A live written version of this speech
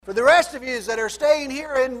For the rest of you that are staying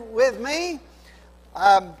here with me,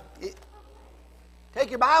 take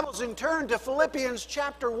your Bibles and turn to Philippians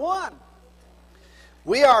chapter 1.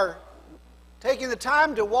 We are taking the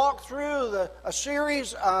time to walk through a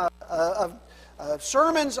series of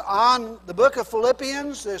sermons on the book of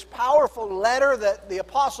Philippians, this powerful letter that the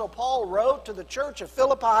Apostle Paul wrote to the church of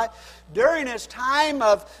Philippi during his time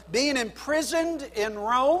of being imprisoned in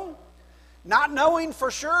Rome, not knowing for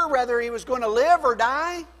sure whether he was going to live or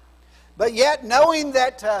die, but yet knowing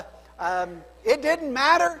that it didn't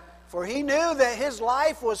matter, for he knew that his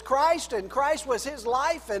life was Christ and Christ was his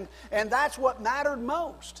life, and that's what mattered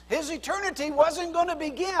most. His eternity wasn't going to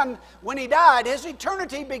begin when he died. His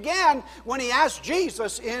eternity began when he asked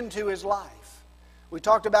Jesus into his life. We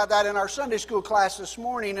talked about that in our Sunday school class this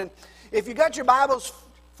morning, and if you got your Bibles,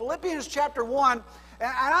 Philippians chapter 1, and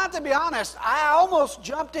I have to be honest, I almost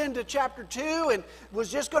jumped into chapter 2 and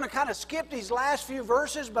was just going to kind of skip these last few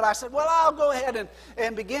verses, but I said, well, I'll go ahead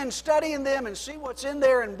and begin studying them and see what's in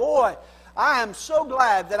there. And boy, I am so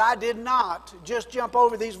glad that I did not just jump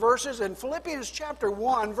over these verses. In Philippians chapter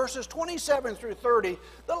 1, verses 27 through 30,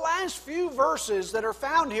 the last few verses that are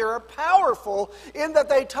found here are powerful in that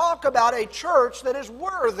they talk about a church that is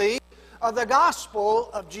worthy of the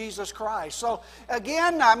gospel of Jesus Christ. So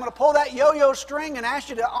again, I'm going to pull that yo-yo string and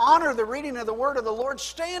ask you to honor the reading of the word of the Lord.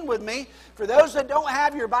 Stand with me. For those that don't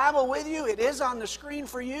have your Bible with you, it is on the screen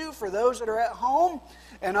for you, for those that are at home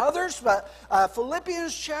and others. But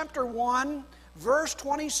Philippians chapter 1, verse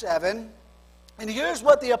 27, and here's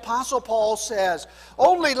what the Apostle Paul says: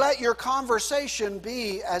 "Only let your conversation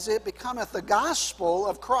be as it becometh the gospel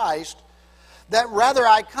of Christ, that rather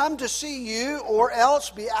I come to see you, or else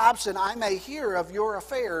be absent, I may hear of your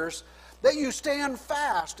affairs, that you stand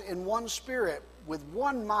fast in one spirit, with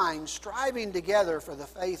one mind, striving together for the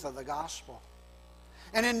faith of the gospel.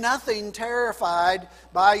 And in nothing terrified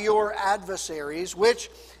by your adversaries, which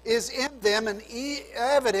is in them an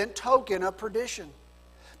evident token of perdition,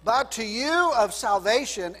 but to you of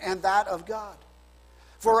salvation, and that of God.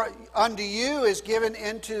 For unto you is given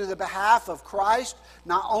into the behalf of Christ,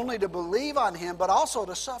 not only to believe on Him, but also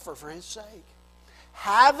to suffer for His sake,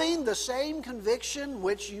 having the same conviction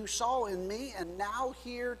which you saw in me, and now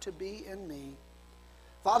hear to be in me."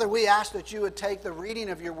 Father, we ask that you would take the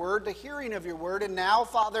reading of your word, the hearing of your word, and now,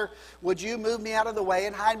 Father, would you move me out of the way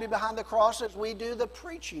and hide me behind the cross as we do the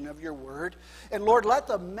preaching of your word. And Lord, let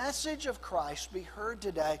the message of Christ be heard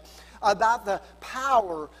today about the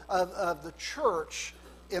power of the church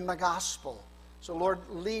in the gospel. So Lord,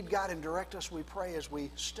 lead, God, and direct us, we pray, as we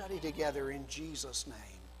study together in Jesus'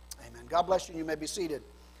 name. Amen. God bless you. You may be seated.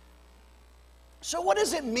 So what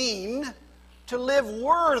does it mean to live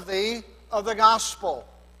worthy of the gospel?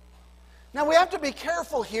 Now we have to be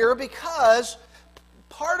careful here, because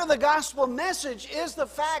part of the gospel message is the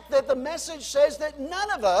fact that the message says that none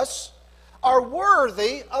of us are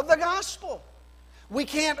worthy of the gospel. We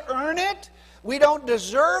can't earn it. We don't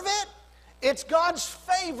deserve it. It's God's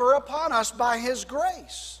favor upon us by His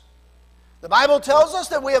grace. The Bible tells us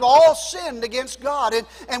that we have all sinned against God,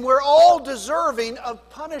 and we're all deserving of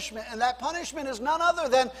punishment. And that punishment is none other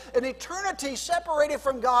than an eternity separated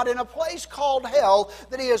from God in a place called hell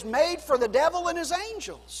that He has made for the devil and his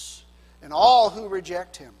angels and all who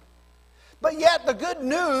reject Him. But yet the good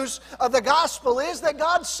news of the gospel is that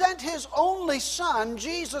God sent His only Son,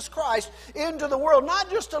 Jesus Christ, into the world, not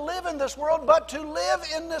just to live in this world, but to live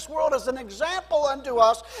in this world as an example unto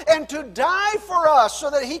us, and to die for us so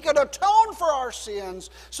that He could atone for our sins,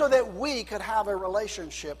 so that we could have a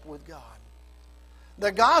relationship with God.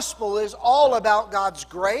 The gospel is all about God's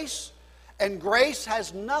grace, and grace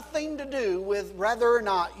has nothing to do with whether or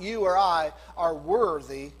not you or I are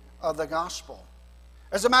worthy of the gospel.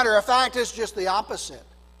 As a matter of fact, it's just the opposite.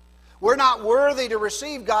 We're not worthy to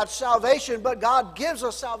receive God's salvation, but God gives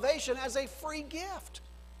us salvation as a free gift.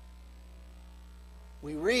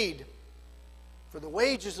 We read, "For the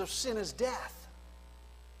wages of sin is death,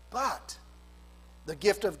 but the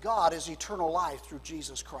gift of God is eternal life through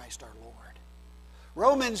Jesus Christ our Lord."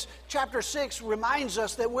 Romans chapter 6 reminds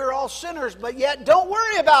us that we're all sinners, but yet don't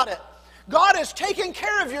worry about it. God has taken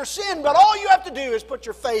care of your sin, but all you have to do is put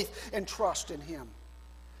your faith and trust in Him.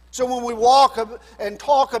 So when we walk and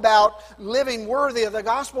talk about living worthy of the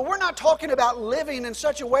gospel, we're not talking about living in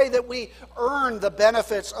such a way that we earn the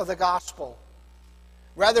benefits of the gospel.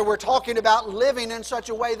 Rather, we're talking about living in such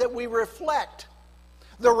a way that we reflect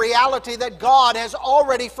the reality that God has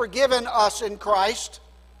already forgiven us in Christ.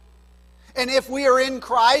 And if we are in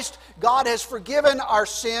Christ, God has forgiven our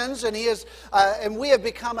sins, and and we have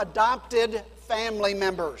become adopted family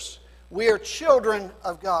members. We are children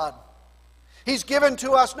of God. He's given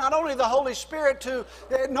to us not only the Holy Spirit to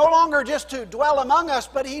no longer just to dwell among us,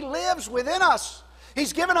 but He lives within us.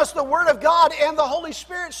 He's given us the Word of God and the Holy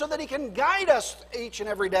Spirit so that He can guide us each and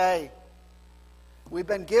every day. We've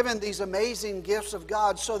been given these amazing gifts of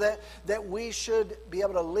God so that we should be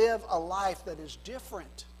able to live a life that is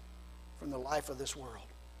different from the life of this world.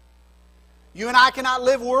 You and I cannot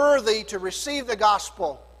live worthy to receive the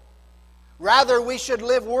gospel. Rather, we should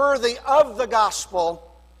live worthy of the gospel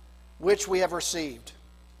which we have received.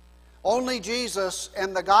 Only Jesus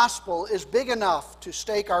and the gospel is big enough to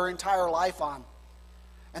stake our entire life on.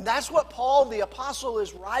 And that's what Paul the apostle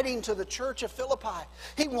is writing to the church of Philippi.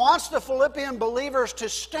 He wants the Philippian believers to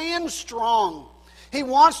stand strong. He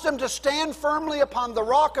wants them to stand firmly upon the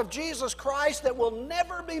rock of Jesus Christ that will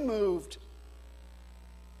never be moved.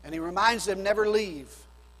 And he reminds them, never leave.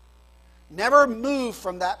 Never move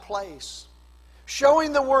from that place.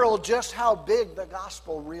 Showing the world just how big the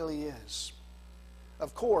gospel really is.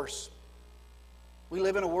 Of course, we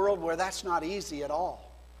live in a world where that's not easy at all.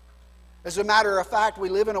 As a matter of fact, we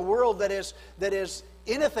live in a world that is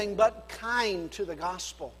anything but kind to the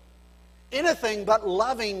gospel. Anything but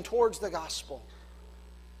loving towards the gospel.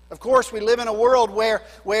 Of course, we live in a world where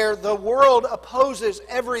the world opposes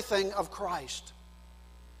everything of Christ.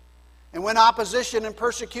 And when opposition and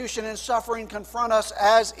persecution and suffering confront us,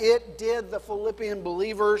 as it did the Philippian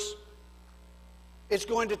believers, it's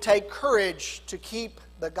going to take courage to keep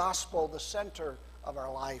the gospel the center of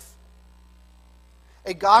our life.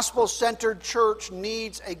 A gospel-centered church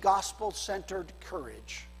needs a gospel-centered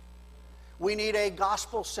courage. We need a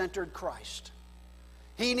gospel-centered Christ.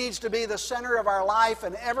 He needs to be the center of our life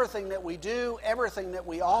and everything that we do, everything that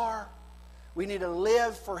we are. We need to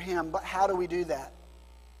live for Him. But how do we do that?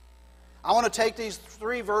 I want to take these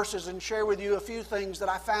 3 verses and share with you a few things that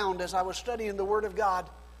I found as I was studying the Word of God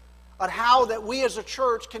on how that we as a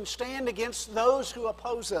church can stand against those who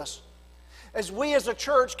oppose us. As we as a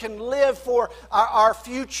church can live for our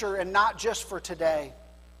future and not just for today.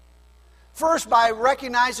 First, by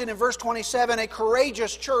recognizing in verse 27, a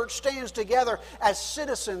courageous church stands together as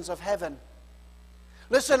citizens of heaven.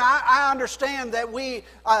 Listen, I understand that we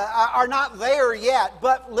are not there yet,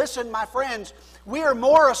 but listen, my friends, we are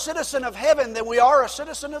more a citizen of heaven than we are a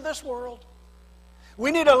citizen of this world.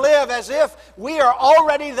 We need to live as if we are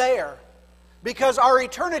already there, because our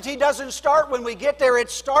eternity doesn't start when we get there. It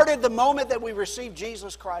started the moment that we received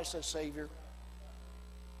Jesus Christ as Savior.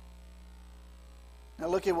 Now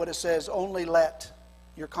look at what it says, only let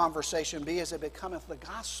your conversation be as it becometh the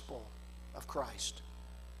gospel of Christ.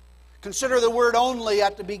 Consider the word only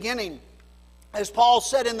at the beginning. As Paul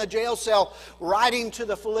said in the jail cell, writing to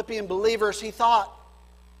the Philippian believers, he thought,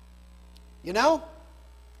 you know,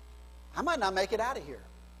 I might not make it out of here.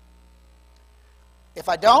 If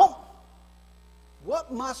I don't,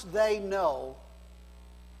 what must they know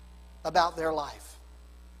about their life?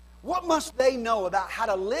 What must they know about how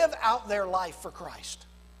to live out their life for Christ?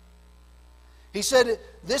 He said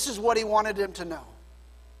this is what he wanted them to know.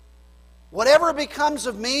 Whatever becomes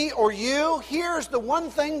of me or you, here's the one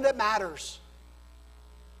thing that matters.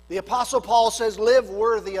 The Apostle Paul says, live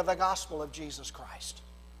worthy of the gospel of Jesus Christ.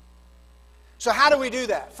 So how do we do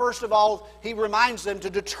that? First of all, he reminds them to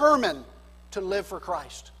determine to live for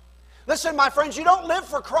Christ. Listen, my friends, you don't live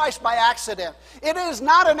for Christ by accident. It is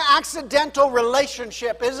not an accidental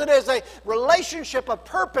relationship. It is a relationship of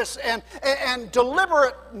purpose and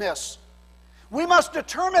deliberateness. We must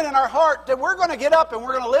determine in our heart that we're going to get up and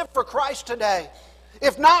we're going to live for Christ today.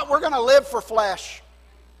 If not, we're going to live for flesh.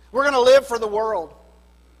 We're going to live for the world.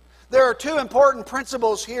 There are 2 important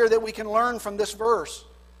principles here that we can learn from this verse.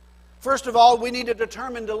 First of all, we need to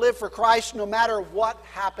determine to live for Christ no matter what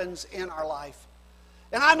happens in our life.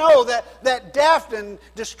 And I know that death and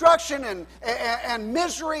destruction and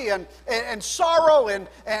misery and sorrow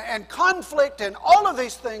and conflict and all of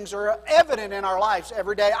these things are evident in our lives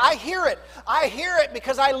every day. I hear it. I hear it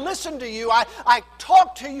because I listen to you. I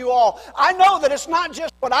talk to you all. I know that it's not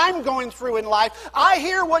just what I'm going through in life. I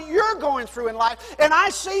hear what you're going through in life. And I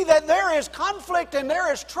see that there is conflict and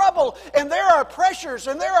there is trouble and there are pressures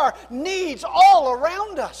and there are needs all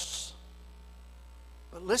around us.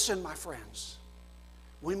 But listen, my friends.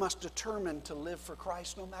 We must determine to live for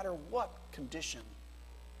Christ no matter what condition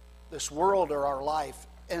this world or our life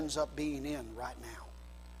ends up being in right now.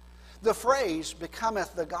 The phrase,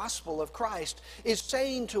 becometh the gospel of Christ, is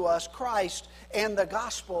saying to us Christ and the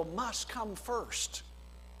gospel must come first.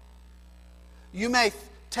 You may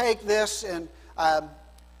take this and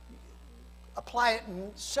apply it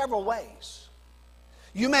in several ways.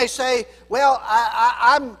 You may say, well,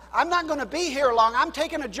 I'm not going to be here long. I'm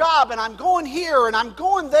taking a job and I'm going here and I'm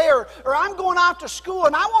going there, or I'm going off to school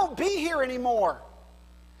and I won't be here anymore.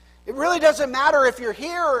 It really doesn't matter if you're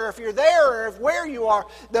here or if you're there or if where you are.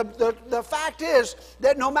 The fact is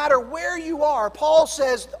that no matter where you are, Paul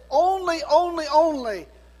says the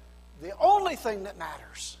only thing that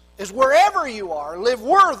matters is wherever you are, live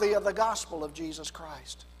worthy of the gospel of Jesus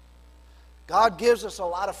Christ. God gives us a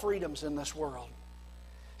lot of freedoms in this world.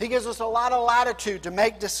 He gives us a lot of latitude to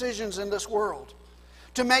make decisions in this world,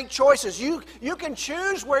 to make choices. You can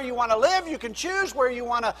choose where you want to live. You can choose where you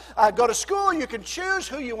want to go to school. You can choose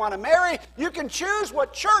who you want to marry. You can choose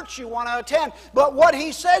what church you want to attend. But what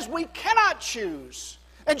he says we cannot choose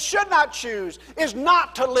and should not choose is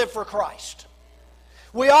not to live for Christ.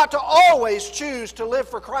 We ought to always choose to live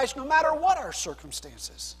for Christ no matter what our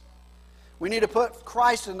circumstances. We need to put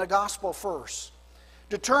Christ in the gospel first.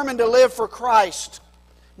 Determined to live for Christ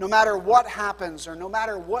no matter what happens or no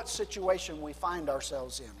matter what situation we find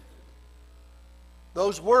ourselves in.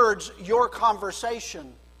 Those words, your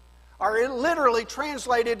conversation, are literally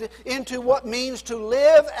translated into what means to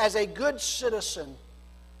live as a good citizen.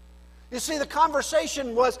 You see, the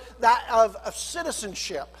conversation was that of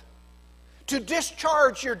citizenship. To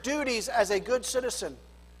discharge your duties as a good citizen.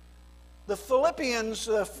 The Philippians,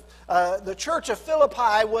 the church of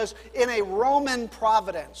Philippi was in a Roman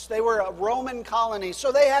providence. They were a Roman colony,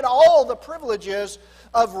 so they had all the privileges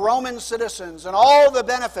of Roman citizens and all the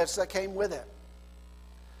benefits that came with it.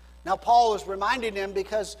 Now Paul is reminding them,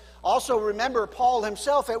 because also remember, Paul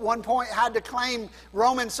himself at one point had to claim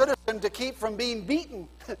Roman citizen to keep from being beaten.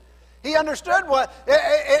 He understood what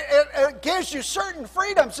it gives you certain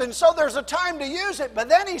freedoms, and so there's a time to use it. But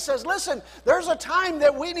then he says, listen, there's a time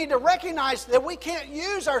that we need to recognize that we can't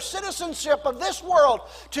use our citizenship of this world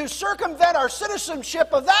to circumvent our citizenship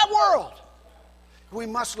of that world. We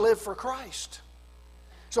must live for Christ.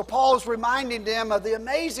 So Paul is reminding them of the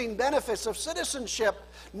amazing benefits of citizenship,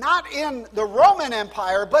 not in the Roman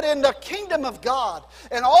Empire, but in the kingdom of God,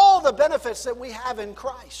 and all the benefits that we have in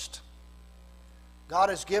Christ. God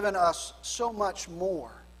has given us so much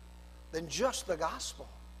more than just the gospel.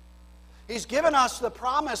 He's given us the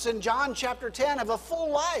promise in John chapter 10 of a full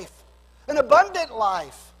life, an abundant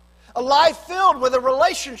life, a life filled with a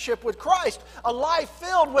relationship with Christ, a life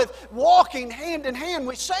filled with walking hand in hand.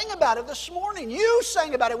 We sang about it this morning. You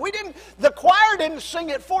sang about it. The choir didn't sing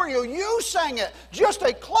it for you. You sang it. Just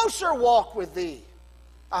a closer walk with Thee.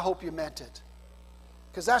 I hope you meant it.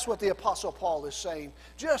 Because that's what the Apostle Paul is saying.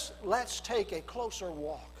 Just let's take a closer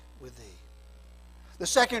walk with Thee. The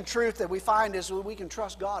second truth that we find is that we can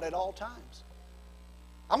trust God at all times.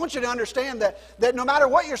 I want you to understand that no matter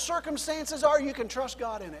what your circumstances are, you can trust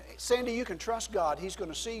God in it. Sandy, you can trust God. He's going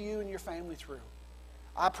to see you and your family through.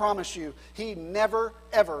 I promise you, He never,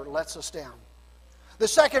 ever lets us down. The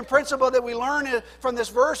second principle that we learn from this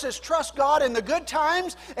verse is trust God in the good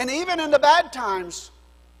times and even in the bad times.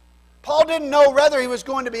 Paul didn't know whether he was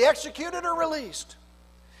going to be executed or released.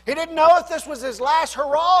 He didn't know if this was his last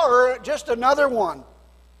hurrah or just another one.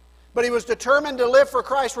 But he was determined to live for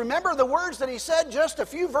Christ. Remember the words that he said just a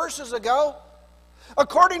few verses ago?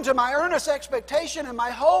 According to my earnest expectation and my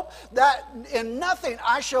hope that in nothing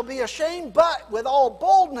I shall be ashamed, but with all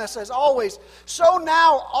boldness as always, so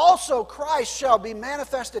now also Christ shall be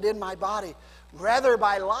manifested in my body, whether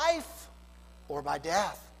by life or by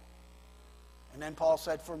death. And then Paul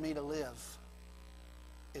said, for me to live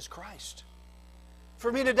is Christ. For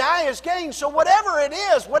me to die is gain. So whatever it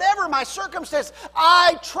is, whatever my circumstance,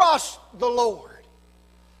 I trust the Lord.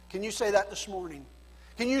 Can you say that this morning?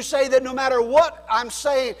 Can you say that no matter what I'm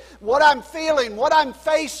saying, what I'm feeling, what I'm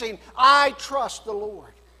facing, I trust the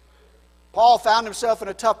Lord? Paul found himself in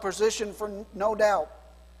a tough position, for no doubt.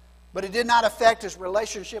 But it did not affect his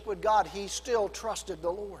relationship with God. He still trusted the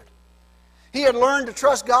Lord. He had learned to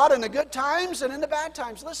trust God in the good times and in the bad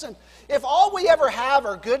times. Listen, if all we ever have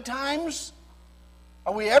are good times,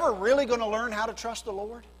 are we ever really going to learn how to trust the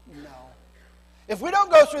Lord? No. If we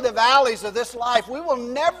don't go through the valleys of this life, we will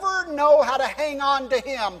never know how to hang on to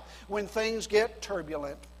Him when things get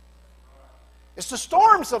turbulent. It's the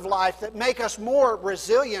storms of life that make us more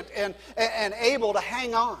resilient and able to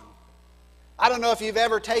hang on. I don't know if you've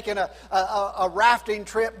ever taken a rafting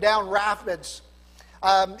trip down rapids.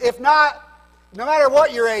 If not, no matter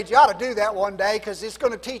what your age, you ought to do that one day, because it's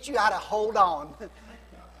going to teach you how to hold on.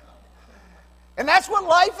 And that's what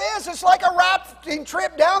life is. It's like a rafting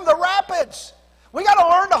trip down the rapids. We got to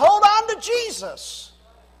learn to hold on to Jesus.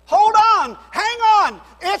 Hold on. Hang on.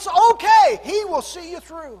 It's okay. He will see you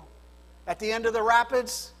through. At the end of the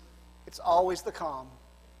rapids, it's always the calm.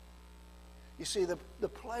 You see, the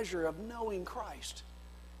pleasure of knowing Christ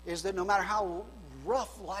is that no matter how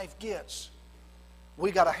rough life gets,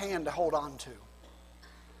 we got a hand to hold on to.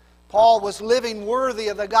 Paul was living worthy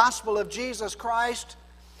of the gospel of Jesus Christ,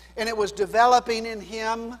 and it was developing in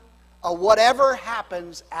him a whatever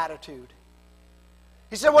happens attitude.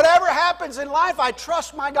 He said, whatever happens in life, I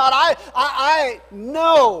trust my God. I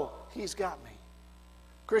know He's got me.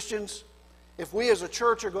 Christians, if we as a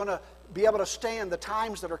church are going to be able to stand the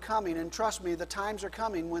times that are coming, and trust me, the times are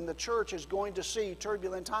coming when the church is going to see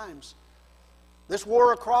turbulent times. This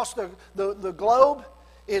war across the globe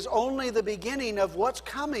is only the beginning of what's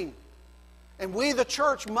coming. And we, the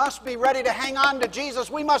church, must be ready to hang on to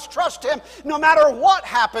Jesus. We must trust Him no matter what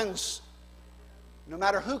happens. No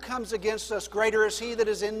matter who comes against us, greater is He that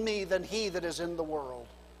is in me than he that is in the world.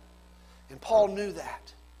 And Paul knew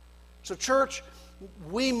that. So church,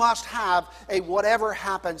 we must have a whatever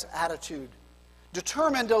happens attitude.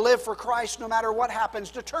 Determined to live for Christ no matter what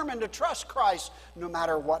happens. Determined to trust Christ no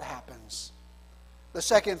matter what happens. The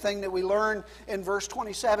second thing that we learn in verse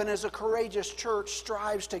 27 is a courageous church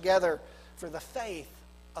strives together for the faith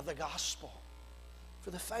of the gospel.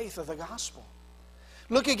 For the faith of the gospel.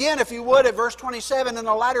 Look again, if you would, at verse 27 in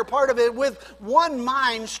the latter part of it, with one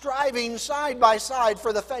mind striving side by side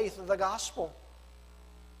for the faith of the gospel.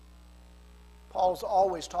 Paul's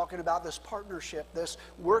always talking about this partnership, this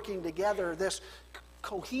working together, this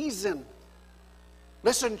cohesion.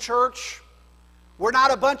 Listen, church, we're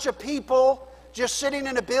not a bunch of people just sitting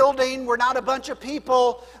in a building. We're not a bunch of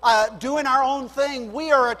people doing our own thing.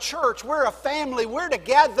 We are a church. We're a family. We're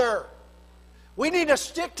together. We need to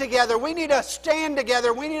stick together. We need to stand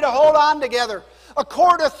together. We need to hold on together. A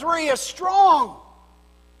cord of three is strong.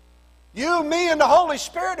 You, me, and the Holy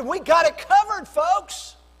Spirit, and we got it covered,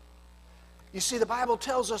 folks. You see, the Bible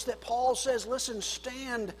tells us that Paul says, listen,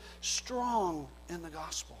 stand strong in the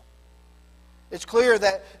gospel. It's clear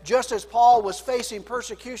that just as Paul was facing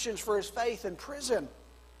persecutions for his faith in prison,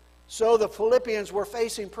 so the Philippians were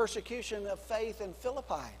facing persecution of faith in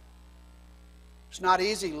Philippi. It's not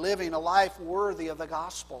easy living a life worthy of the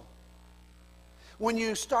gospel. When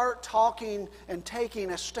you start talking and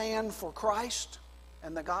taking a stand for Christ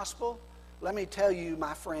and the gospel, let me tell you,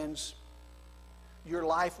 my friends, your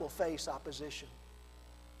life will face opposition.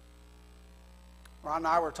 Ron and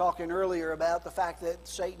I were talking earlier about the fact that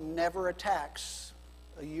Satan never attacks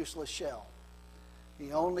a useless shell.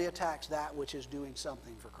 He only attacks that which is doing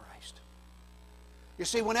something for Christ. You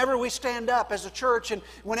see, whenever we stand up as a church and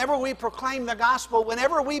whenever we proclaim the gospel,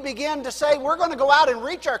 whenever we begin to say we're going to go out and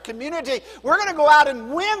reach our community, we're going to go out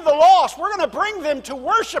and win the lost, we're going to bring them to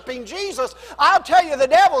worshiping Jesus, I'll tell you, the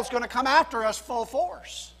devil's going to come after us full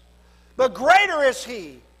force. But greater is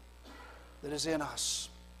He that is in us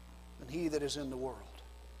than he that is in the world.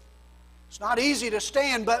 It's not easy to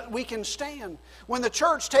stand, but we can stand. When the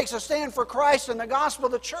church takes a stand for Christ and the gospel,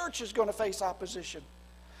 the church is going to face opposition.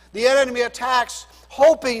 The enemy attacks,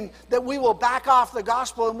 hoping that we will back off the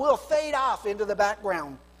gospel and we'll fade off into the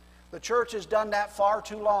background. The church has done that far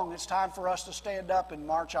too long. It's time for us to stand up and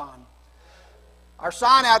march on. Our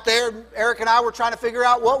sign out there, Eric and I were trying to figure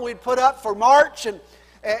out what we'd put up for March,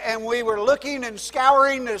 and we were looking and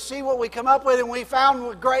scouring to see what we come up with, and we found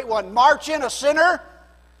a great one. March in a sinner,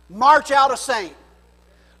 march out a saint.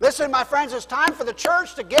 Listen, my friends, it's time for the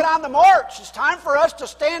church to get on the march. It's time for us to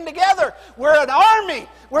stand together. We're an army.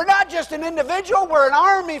 We're not just an individual. We're an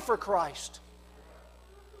army for Christ.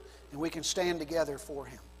 And we can stand together for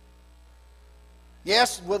Him.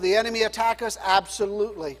 Yes, will the enemy attack us?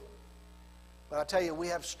 Absolutely. But I tell you, we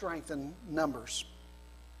have strength in numbers.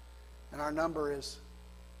 And our number is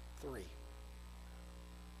 3.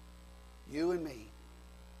 You and me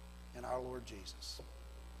and our Lord Jesus.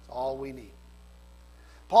 That's all we need.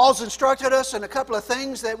 Paul's instructed us in a couple of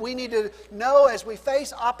things that we need to know as we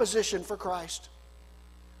face opposition for Christ.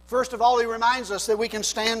 First of all, he reminds us that we can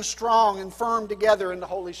stand strong and firm together in the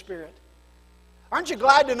Holy Spirit. Aren't you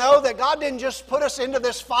glad to know that God didn't just put us into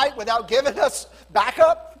this fight without giving us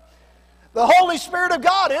backup? The Holy Spirit of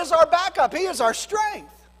God is our backup. He is our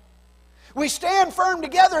strength. We stand firm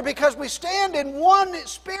together because we stand in one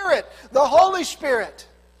Spirit, the Holy Spirit.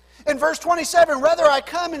 In verse 27, whether I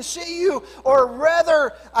come and see you or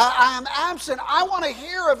whether I am absent, I want to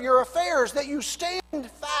hear of your affairs, that you stand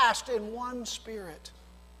fast in one Spirit.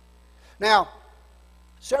 Now,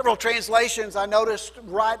 several translations I noticed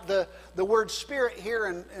write the word Spirit here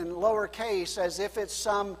in lowercase as if it's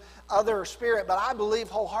some other spirit, but I believe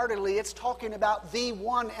wholeheartedly it's talking about the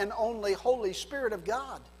one and only Holy Spirit of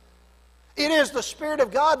God. It is the Spirit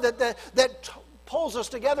of God that pulls us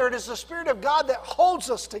together. It is the Spirit of God that holds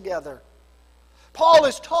us together. Paul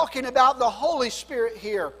is talking about the Holy Spirit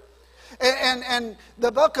here. And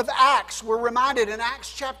the book of Acts, we're reminded in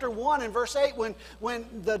Acts chapter 1 and verse 8, when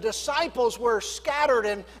the disciples were scattered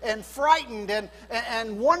and frightened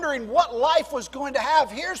and wondering what life was going to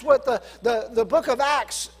have. Here's what the book of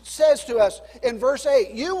Acts says to us in verse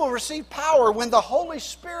 8. You will receive power when the Holy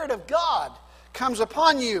Spirit of God comes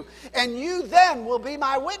upon you, and you then will be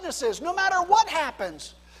my witnesses, no matter what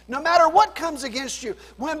happens. No matter what comes against you,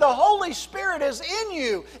 when the Holy Spirit is in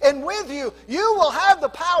you and with you, you will have the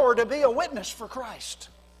power to be a witness for Christ.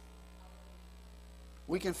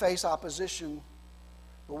 We can face opposition,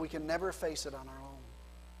 but we can never face it on our own.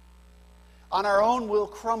 On our own, we'll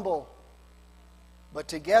crumble, but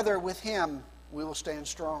together with Him, we will stand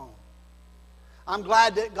strong. I'm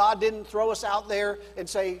glad that God didn't throw us out there and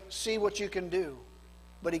say, see what you can do.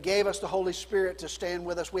 But He gave us the Holy Spirit to stand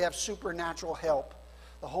with us. We have supernatural help.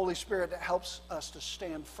 The Holy Spirit that helps us to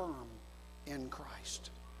stand firm in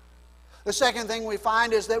Christ. The second thing we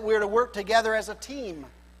find is that we're to work together as a team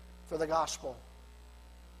for the gospel.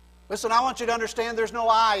 Listen, I want you to understand there's no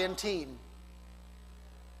I in team.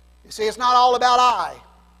 You see, it's not all about I.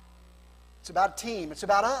 It's about team. It's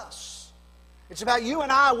about us. It's about you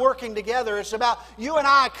and I working together. It's about you and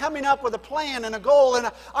I coming up with a plan and a goal. And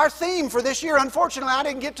our theme for this year, unfortunately, I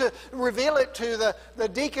didn't get to reveal it to the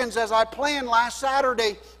deacons as I planned last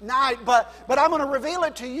Saturday night. But I'm going to reveal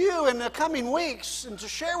it to you in the coming weeks and to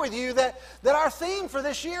share with you that our theme for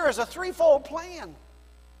this year is a threefold plan.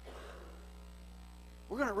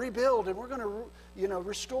 We're going to rebuild and we're going to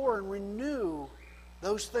restore and renew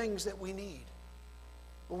those things that we need.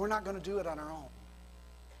 But we're not going to do it on our own.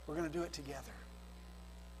 We're going to do it together.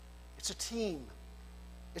 It's a team.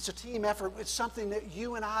 It's a team effort. It's something that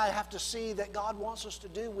you and I have to see that God wants us to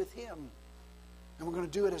do with Him. And we're going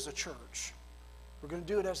to do it as a church. We're going to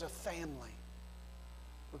do it as a family.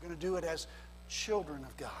 We're going to do it as children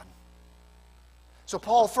of God. So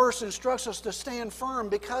Paul first instructs us to stand firm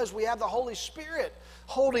because we have the Holy Spirit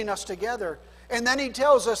holding us together. And then he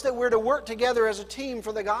tells us that we're to work together as a team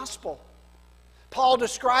for the gospel. Paul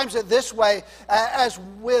describes it this way, as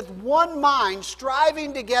with one mind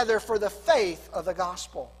striving together for the faith of the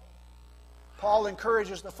gospel. Paul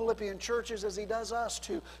encourages the Philippian churches, as he does us,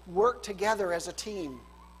 to work together as a team,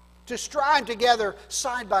 to strive together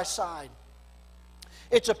side by side.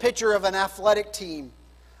 It's a picture of an athletic team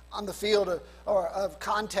on the field of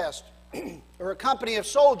contest, or a company of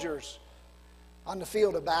soldiers on the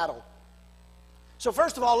field of battle. So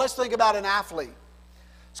first of all, let's think about an athlete.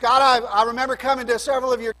 Scott, I remember coming to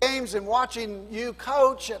several of your games and watching you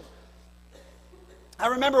coach, and I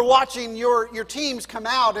remember watching your teams come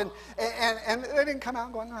out, and they didn't come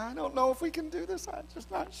out going, I don't know if we can do this, I'm just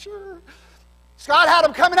not sure. Scott had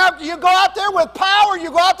them coming out. You go out there with power, you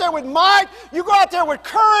go out there with might, you go out there with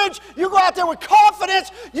courage, you go out there with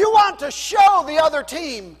confidence. You want to show the other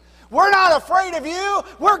team, we're not afraid of you,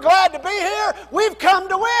 we're glad to be here, we've come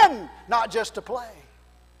to win, not just to play.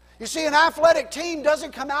 You see, an athletic team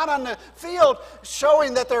doesn't come out on the field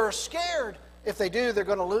showing that they're scared. If they do, they're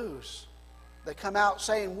going to lose. They come out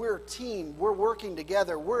saying, we're a team, we're working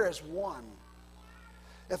together, we're as one.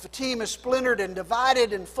 If a team is splintered and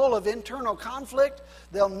divided and full of internal conflict,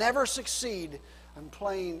 they'll never succeed in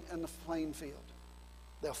playing in the playing field.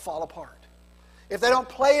 They'll fall apart. If they don't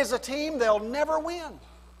play as a team, they'll never win.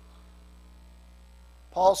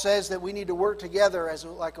 Paul says that we need to work together as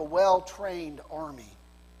like a well-trained army.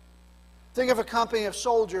 Think of a company of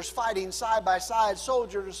soldiers fighting side by side,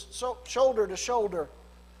 shoulder to shoulder,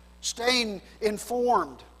 staying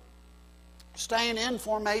informed, staying in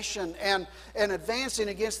formation, and advancing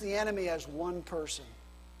against the enemy as one person.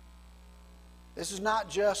 This is not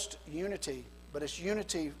just unity, but it's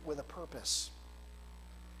unity with a purpose.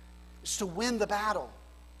 It's to win the battle.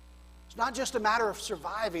 It's not just a matter of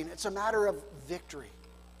surviving, it's a matter of victory.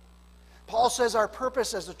 Paul says our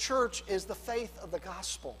purpose as a church is the faith of the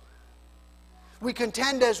gospel. We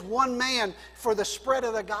contend as one man for the spread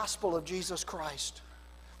of the gospel of Jesus Christ.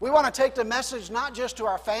 We want to take the message not just to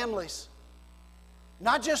our families,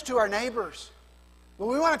 not just to our neighbors, but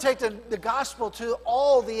we want to take the gospel to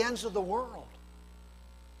all the ends of the world.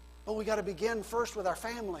 But we got to begin first with our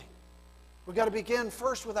family. We got to begin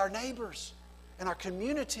first with our neighbors and our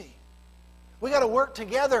community. We got to work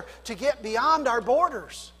together to get beyond our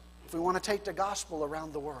borders if we want to take the gospel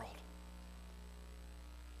around the world.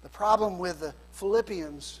 The problem with the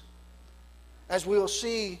Philippians, as we will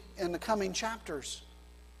see in the coming chapters,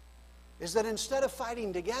 is that instead of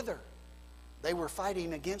fighting together, they were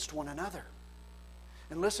fighting against one another.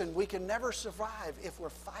 And listen, we can never survive if we're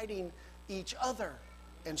fighting each other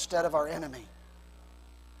instead of our enemy.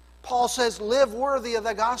 Paul says, live worthy of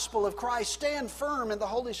the gospel of Christ. Stand firm in the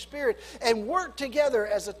Holy Spirit and work together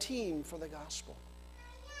as a team for the gospel.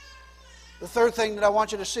 The third thing that I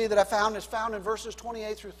want you to see that I found is found in verses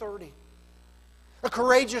 28 through 30. A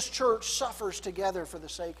courageous church suffers together for the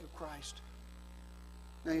sake of Christ.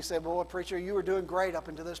 Now you say, well, preacher, you were doing great up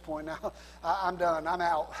until this point. Now I'm done. I'm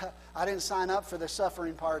out. I didn't sign up for the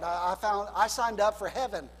suffering part. I signed up for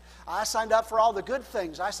heaven. I signed up for all the good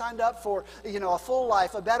things. I signed up for, a full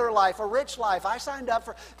life, a better life, a rich life. I signed up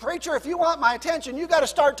for, preacher, if you want my attention, you got to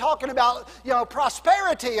start talking about,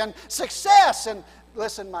 prosperity and success. And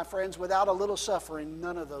listen, my friends, without a little suffering,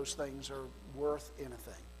 none of those things are worth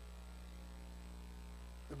anything.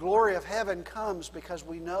 The glory of heaven comes because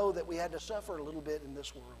we know that we had to suffer a little bit in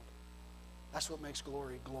this world. That's what makes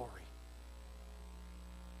glory glory.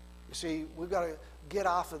 You see, we've got to get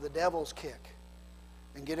off of the devil's kick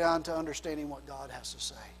and get on to understanding what God has to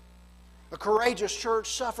say. A courageous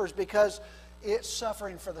church suffers because it's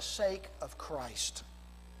suffering for the sake of Christ.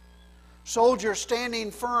 Soldiers standing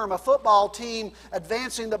firm, a football team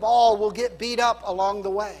advancing the ball will get beat up along the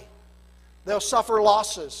way. They'll suffer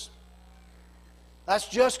losses. That's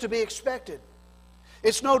just to be expected.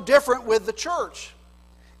 It's no different with the church.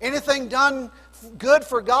 Anything done good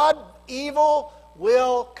for God, evil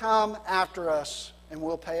will come after us and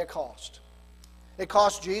will pay a cost. It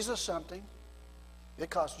cost Jesus something.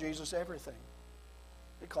 It cost Jesus everything.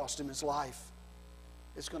 It cost Him His life.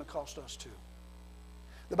 It's going to cost us too.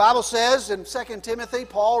 The Bible says in 2 Timothy,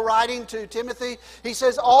 Paul writing to Timothy, he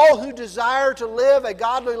says, all who desire to live a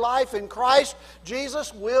godly life in Christ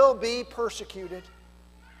Jesus will be persecuted.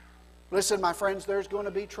 Listen, my friends, there's going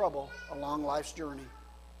to be trouble along life's journey.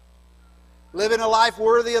 Living a life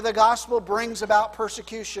worthy of the gospel brings about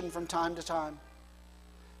persecution from time to time.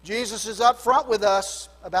 Jesus is up front with us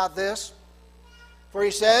about this, for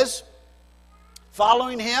He says,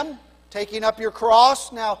 following Him, taking up your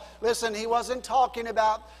cross. Now, listen, He wasn't talking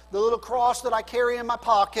about the little cross that I carry in my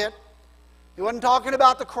pocket. He wasn't talking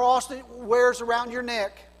about the cross that wears around your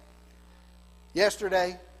neck.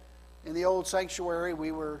 Yesterday, in the old sanctuary,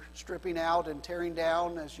 we were stripping out and tearing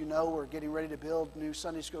down. As you know, we're getting ready to build new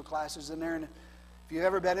Sunday school classes in there. And if you've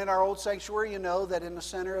ever been in our old sanctuary, you know that in the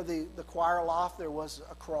center of the choir loft there was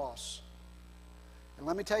a cross. And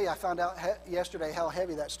let me tell you, I found out yesterday how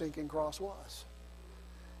heavy that stinking cross was.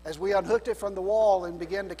 As we unhooked it from the wall and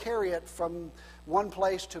began to carry it from one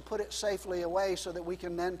place to put it safely away so that we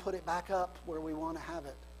can then put it back up where we want to have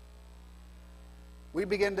it. We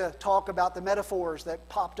began to talk about the metaphors that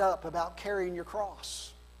popped up about carrying your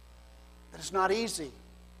cross. That it's not easy.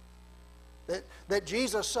 That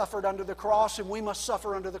Jesus suffered under the cross and we must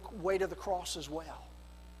suffer under the weight of the cross as well.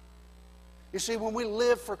 You see, when we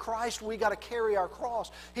live for Christ, we got to carry our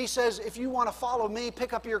cross. He says, if you want to follow me,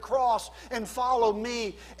 pick up your cross and follow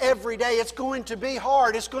me every day. It's going to be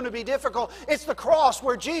hard. It's going to be difficult. It's the cross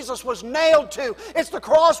where Jesus was nailed to. It's the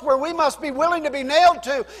cross where we must be willing to be nailed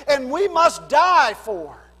to and we must die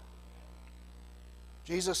for.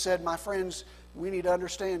 Jesus said, my friends, we need to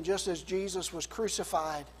understand, just as Jesus was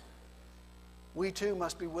crucified, we too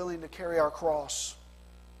must be willing to carry our cross.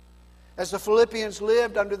 As the Philippians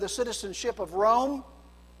lived under the citizenship of Rome,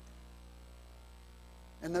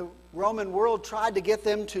 and the Roman world tried to get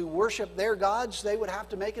them to worship their gods, they would have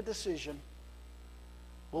to make a decision.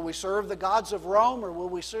 Will we serve the gods of Rome, or will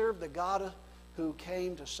we serve the God who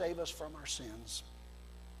came to save us from our sins?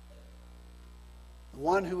 The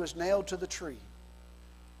one who was nailed to the tree.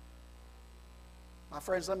 My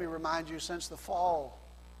friends, let me remind you, since the fall,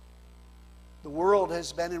 the world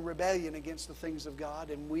has been in rebellion against the things of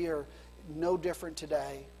God, and we are no different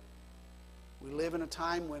today. We live in a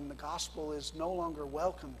time when the gospel is no longer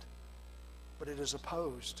welcomed, but it is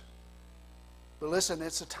opposed. But listen,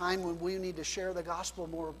 it's a time when we need to share the gospel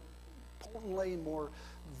more potently, more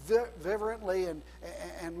vibrantly,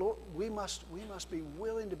 and Lord, we must be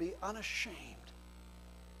willing to be unashamed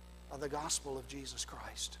of the gospel of Jesus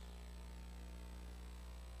Christ.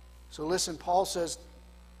 So listen, Paul says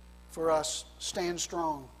for us, stand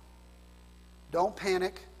strong. Don't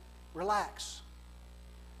panic. Relax.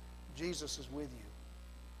 Jesus is with you.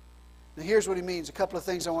 Now here's what he means. A couple of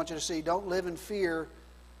things I want you to see. Don't live in fear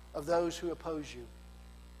of those who oppose you.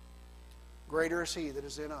 Greater is He that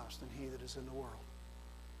is in us than he that is in the world.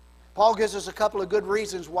 Paul gives us a couple of good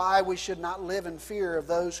reasons why we should not live in fear of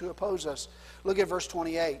those who oppose us. Look at verse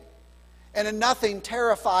 28. And in nothing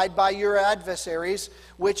terrified by your adversaries,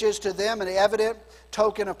 which is to them an evident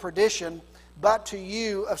token of perdition, but to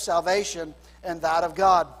you of salvation and that of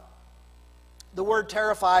God. The word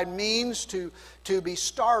terrified means to be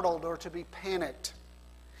startled or to be panicked.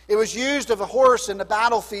 It was used of a horse in the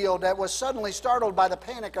battlefield that was suddenly startled by the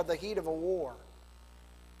panic of the heat of a war.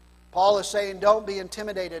 Paul is saying, don't be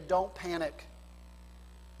intimidated, don't panic.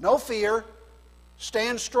 No fear,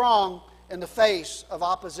 stand strong in the face of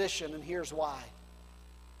opposition, and here's why.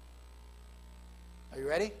 Are you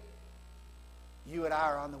ready? You and I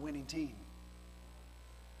are on the winning team.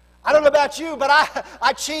 I don't know about you, but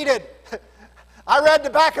I cheated. I read the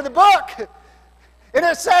back of the book, and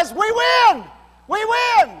it says, we win! We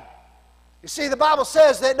win! You see, the Bible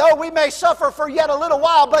says that, no, we may suffer for yet a little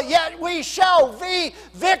while, but yet we shall be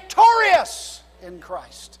victorious in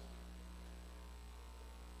Christ.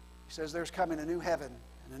 He says there's coming a new heaven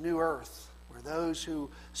and a new earth where those who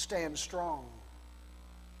stand strong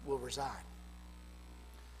will reside.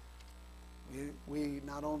 We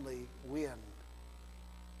not only win,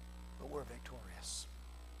 but we're victorious.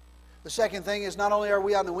 The second thing is, not only are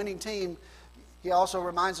we on the winning team, he also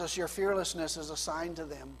reminds us your fearlessness is a sign to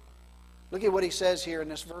them. Look at what he says here in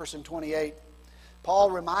this verse in 28. Paul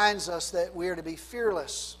reminds us that we are to be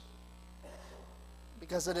fearless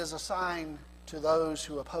because it is a sign to those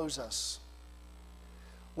who oppose us,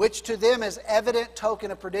 which to them is evident token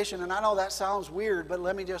of perdition. And I know that sounds weird, but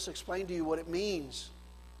let me just explain to you what it means.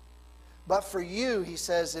 But for you, he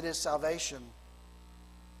says, it is salvation.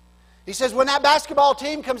 He says when that basketball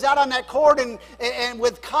team comes out on that court and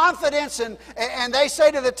with confidence and they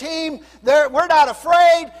say to the team, we're not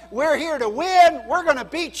afraid, we're here to win, we're going to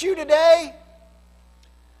beat you today.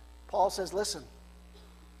 Paul says, listen,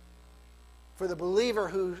 for the believer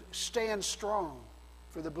who stands strong,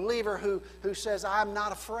 for the believer who says, I'm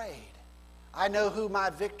not afraid, I know who my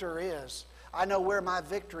victor is, I know where my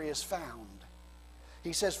victory is found.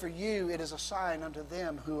 He says, for you it is a sign unto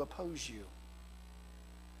them who oppose you.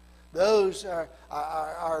 Those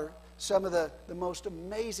are some of the most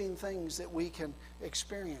amazing things that we can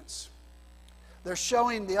experience. They're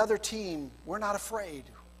showing the other team, we're not afraid.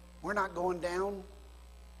 We're not going down.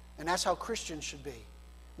 And that's how Christians should be.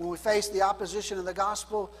 When we face the opposition of the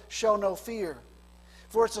gospel, show no fear.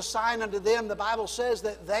 For it's a sign unto them, the Bible says,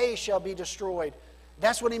 that they shall be destroyed.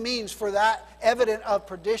 That's what he means for that evident of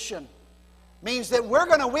perdition. Means that we're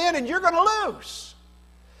going to win and you're going to lose.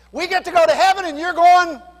 We get to go to heaven and you're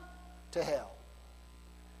going to hell.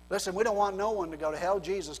 Listen, we don't want no one to go to hell.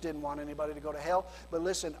 Jesus didn't want anybody to go to hell. But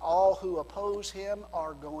listen, all who oppose him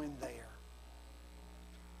are going there.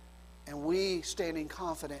 And we, standing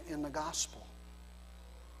confident in the gospel,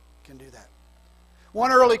 can do that.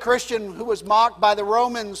 One early Christian who was mocked by the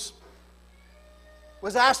Romans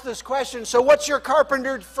was asked this question, so what's your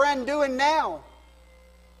carpenter friend doing now?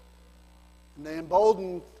 And the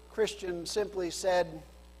emboldened Christian simply said,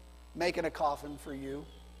 making a coffin for you.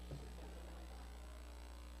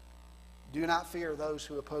 Do not fear those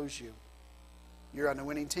who oppose you. You're on the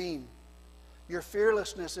winning team. Your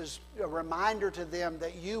fearlessness is a reminder to them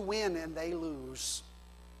that you win and they lose.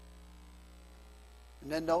 And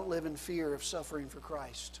then don't live in fear of suffering for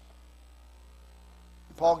Christ.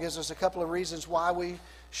 And Paul gives us a couple of reasons why we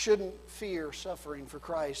shouldn't fear suffering for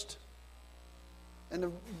Christ. And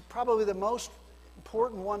probably the most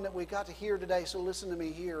important one that we got to hear today, so listen to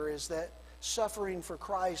me here, is that suffering for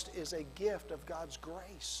Christ is a gift of God's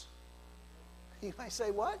grace. You may say,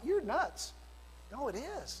 what? You're nuts. No, it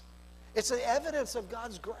is. It's the evidence of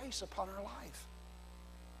God's grace upon our life.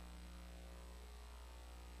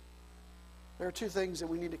 There are two things that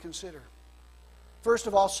we need to consider. First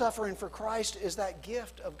of all, suffering for Christ is that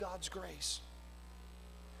gift of God's grace.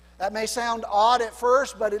 That may sound odd at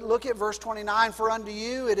first, but look at verse 29. For unto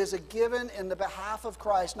you it is a given in the behalf of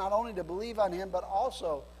Christ, not only to believe on him, but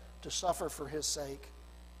also to suffer for his sake.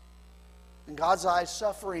 In God's eyes,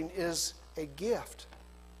 suffering is a gift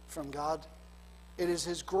from God. It is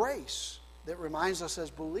his grace that reminds us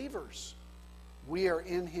as believers we are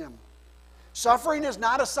in him. Suffering is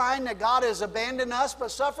not a sign that God has abandoned us,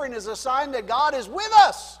 but suffering is a sign that God is with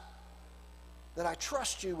us, that I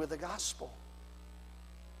trust you with the gospel.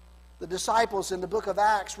 The disciples in the book of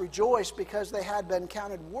Acts rejoiced because they had been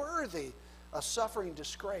counted worthy of suffering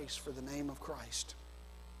disgrace for the name of Christ.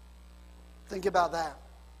 Think about that.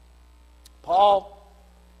 Paul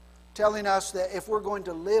telling us that if we're going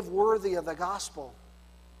to live worthy of the gospel,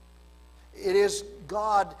 it is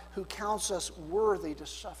God who counts us worthy to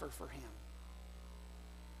suffer for him.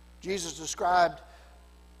 Jesus described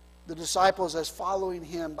the disciples as following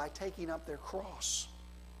him by taking up their cross.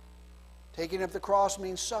 Taking up the cross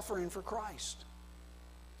means suffering for Christ.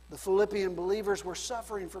 The Philippian believers were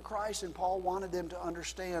suffering for Christ, and Paul wanted them to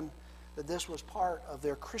understand that this was part of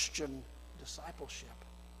their Christian discipleship.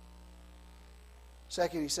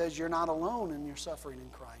 Second, he says, you're not alone in your suffering in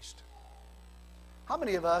Christ. How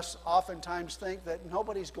many of us oftentimes think that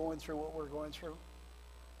nobody's going through what we're going through?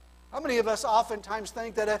 How many of us oftentimes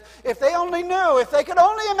think that if they only knew, if they could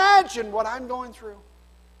only imagine what I'm going through,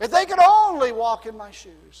 if they could only walk in my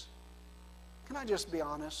shoes? Can I just be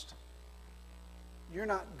honest? You're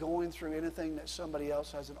not going through anything that somebody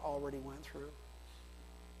else hasn't already went through.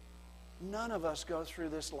 None of us go through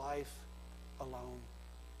this life alone.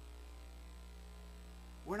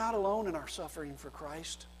 We're not alone in our suffering for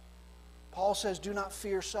Christ. Paul says, do not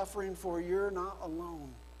fear suffering, for you're not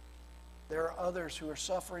alone. There are others who are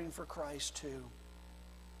suffering for Christ too.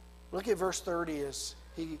 Look at verse 30 as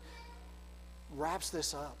he wraps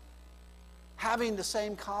this up. Having the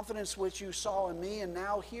same confidence which you saw in me and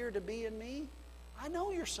now here to be in me, I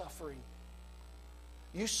know you're suffering.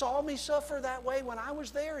 You saw me suffer that way when I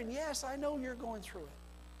was there, and yes, I know you're going through it.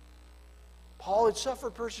 Paul had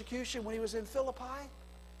suffered persecution when he was in Philippi,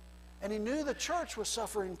 and he knew the church was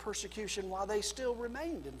suffering persecution while they still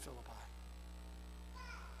remained in Philippi.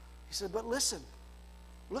 He said, but listen,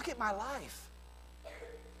 look at my life.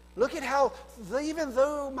 Look at how, even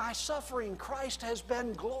though my suffering, Christ has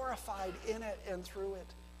been glorified in it and through it.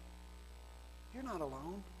 You're not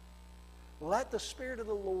alone. Let the Spirit of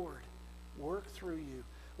the Lord work through you.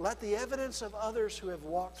 Let the evidence of others who have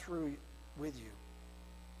walked through with you.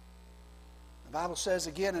 The Bible says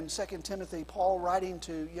again in 2 Timothy, Paul writing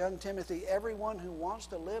to young Timothy, everyone who wants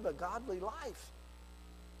to live a godly life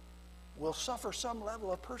will suffer some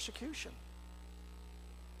level of persecution.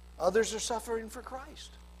 Others are suffering for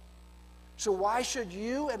Christ. So why should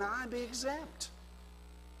you and I be exempt?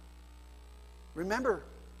 Remember,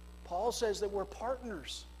 Paul says that we're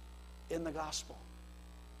partners in the gospel.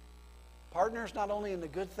 Partners not only in the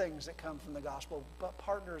good things that come from the gospel, but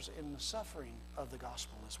partners in the suffering of the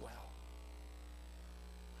gospel as well.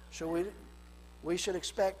 So we should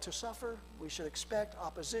expect to suffer. We should expect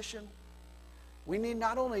opposition. We need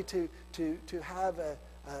not only to have a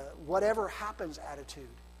whatever happens attitude.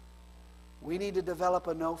 We need to develop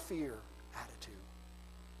a no fear attitude.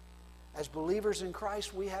 As believers in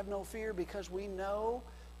Christ, we have no fear because we know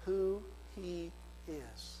who He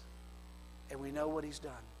is. And we know what He's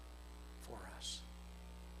done for us.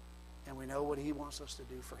 And we know what He wants us to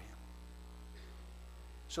do for Him.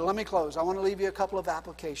 So let me close. I want to leave you a couple of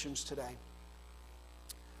applications today.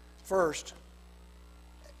 First,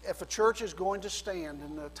 if a church is going to stand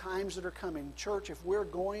in the times that are coming, church, if we're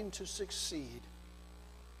going to succeed,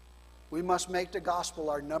 we must make the gospel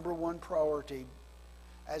our number one priority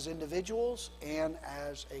as individuals and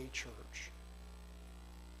as a church.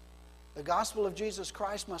 The gospel of Jesus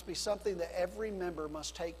Christ must be something that every member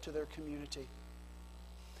must take to their community.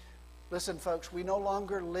 Listen, folks, we no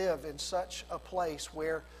longer live in such a place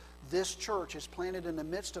where this church is planted in the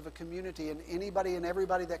midst of a community and anybody and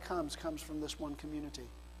everybody that comes from this one community.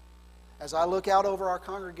 As I look out over our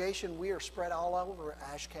congregation, we are spread all over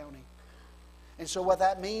Ashe County. And so what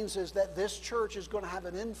that means is that this church is going to have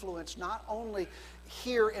an influence not only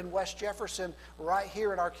here in West Jefferson, right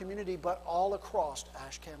here in our community, but all across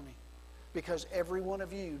Ashe County. Because every one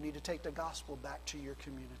of you need to take the gospel back to your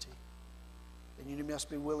community. And you must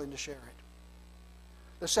be willing to share it.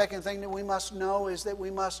 The second thing that we must know is that we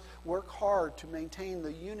must work hard to maintain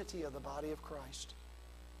the unity of the body of Christ.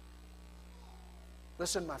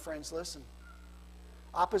 Listen, my friends, listen.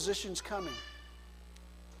 Opposition's coming.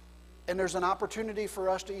 And there's an opportunity for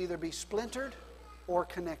us to either be splintered or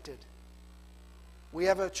connected. We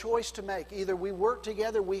have a choice to make. Either we work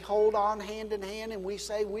together, we hold on hand in hand, and we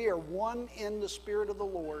say we are one in the Spirit of the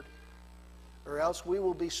Lord, or else we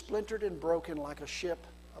will be splintered and broken like a ship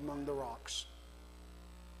among the rocks.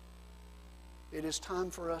 It is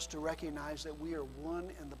time for us to recognize that we are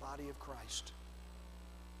one in the body of Christ.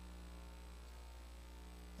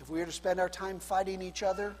 If we are to spend our time fighting each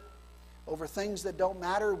other over things that don't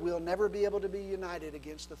matter, we'll never be able to be united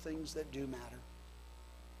against the things that do matter.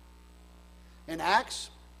 In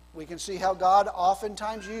Acts, we can see how God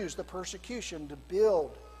oftentimes used the persecution to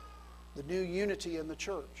build the new unity in the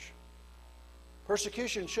church.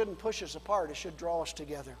 Persecution shouldn't push us apart. It should draw us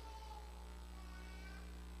together.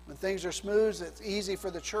 When things are smooth, it's easy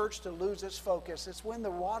for the church to lose its focus. It's when the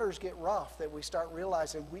waters get rough that we start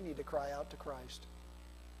realizing we need to cry out to Christ.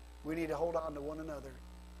 We need to hold on to one another.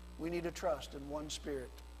 We need to trust in one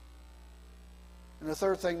Spirit. And the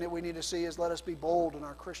third thing that we need to see is let us be bold in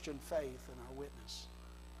our Christian faith and our witness.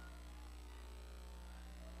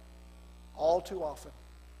 All too often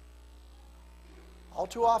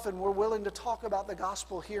we're willing to talk about the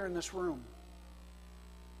gospel here in this room.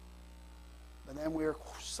 But then we're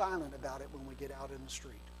silent about it when we get out in the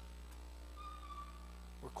street.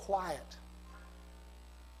 We're quiet.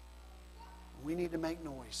 We need to make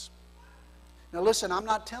noise. Now listen, I'm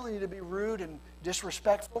not telling you to be rude and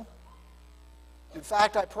disrespectful. In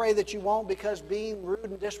fact, I pray that you won't, because being rude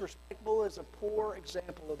and disrespectful is a poor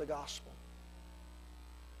example of the gospel.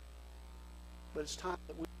 But it's time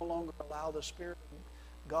that we no longer allow the Spirit of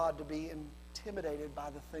God to be intimidated by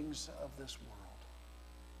the things of this world.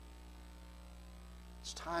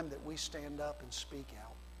 It's time that we stand up and speak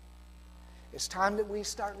out. It's time that we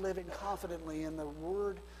start living confidently in the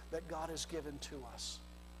Word that God has given to us.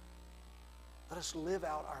 Let us live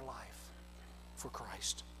out our life for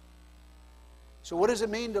Christ. So what does it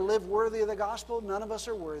mean to live worthy of the gospel? None of us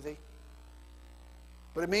are worthy.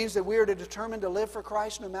 But it means that we are to determine to live for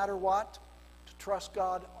Christ no matter what, to trust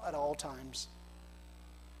God at all times.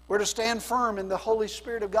 We're to stand firm in the Holy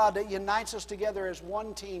Spirit of God that unites us together as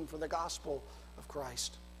one team for the gospel of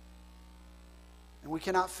Christ. And we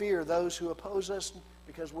cannot fear those who oppose us,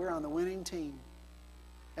 because we're on the winning team.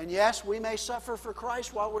 And yes, we may suffer for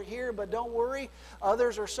Christ while we're here, but don't worry.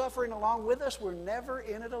 Others are suffering along with us. We're never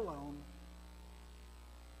in it alone.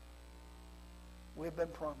 We've been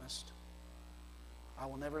promised, I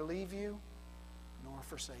will never leave you nor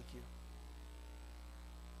forsake you.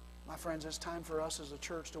 My friends, it's time for us as a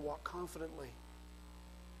church to walk confidently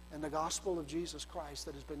in the gospel of Jesus Christ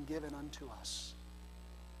that has been given unto us.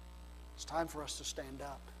 It's time for us to stand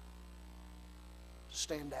up, to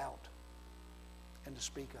stand out, and to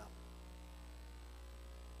speak up.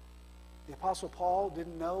 The Apostle Paul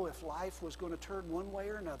didn't know if life was going to turn one way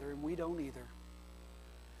or another, and we don't either.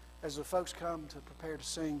 As the folks come to prepare to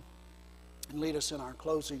sing and lead us in our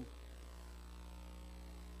closing,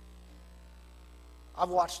 I've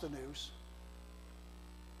watched the news.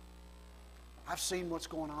 I've seen what's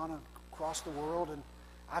going on across the world, and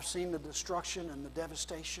I've seen the destruction and the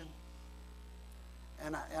devastation.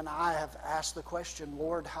 And I have asked the question,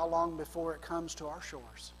 Lord, how long before it comes to our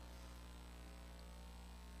shores?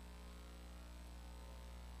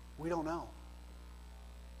 We don't know.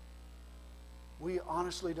 We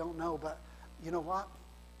honestly don't know, but you know what?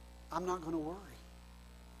 I'm not going to worry.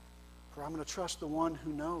 For I'm going to trust the one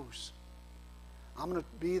who knows. I'm going to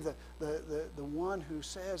be the one who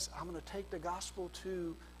says, I'm going to take the gospel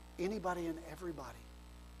to anybody and everybody,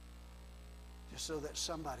 just so that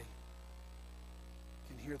somebody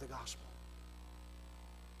can hear the gospel.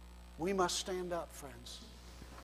 We must stand up, friends.